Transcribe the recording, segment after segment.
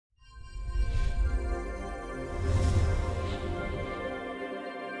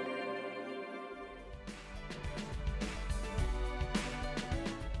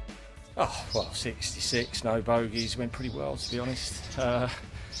Oh, well, 66, no bogeys, went pretty well to be honest.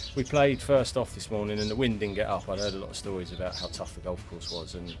 We played first off this morning and the wind didn't get up. I'd heard a lot of stories about how tough the golf course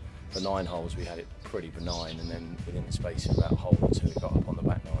was, and for 9 holes we had it pretty benign, and then within the space of about a hole or two it got up on the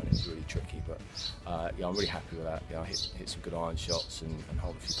back nine. It was really tricky, but yeah, I'm really happy with that. I hit some good iron shots and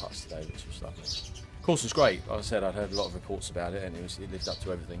hold a few putts today, which was lovely. The course was great. Like I said, I'd heard a lot of reports about it, and it lived up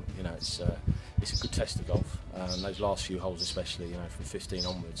to everything. It's a good test of golf. Those last few holes, especially, from 15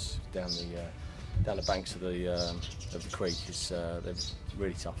 onwards down the banks of the creek, they're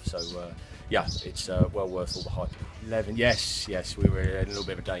really tough. So yeah, it's well worth all the hype. 11, yes, we were in a little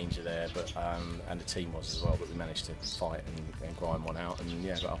bit of a danger there, but and the team was as well. But we managed to fight and grind one out, and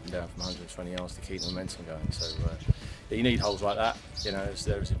yeah, got up and down from 120 yards to keep the momentum going. So you need holes like that.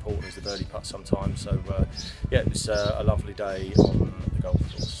 They're as important as the birdie putt sometimes. So yeah, it was a lovely day on the golf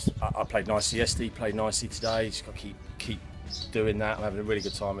course. I played nicely yesterday, played nicely today. Just got to keep doing that. I'm having a really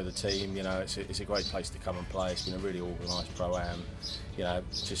good time with the team. It's a great place to come and play. It's been a really organised pro-am.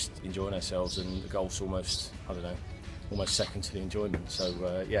 Just enjoying ourselves, and the golf's almost, I don't know, almost second to the enjoyment.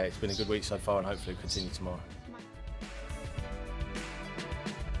 So yeah, it's been a good week so far, and hopefully it'll continue tomorrow.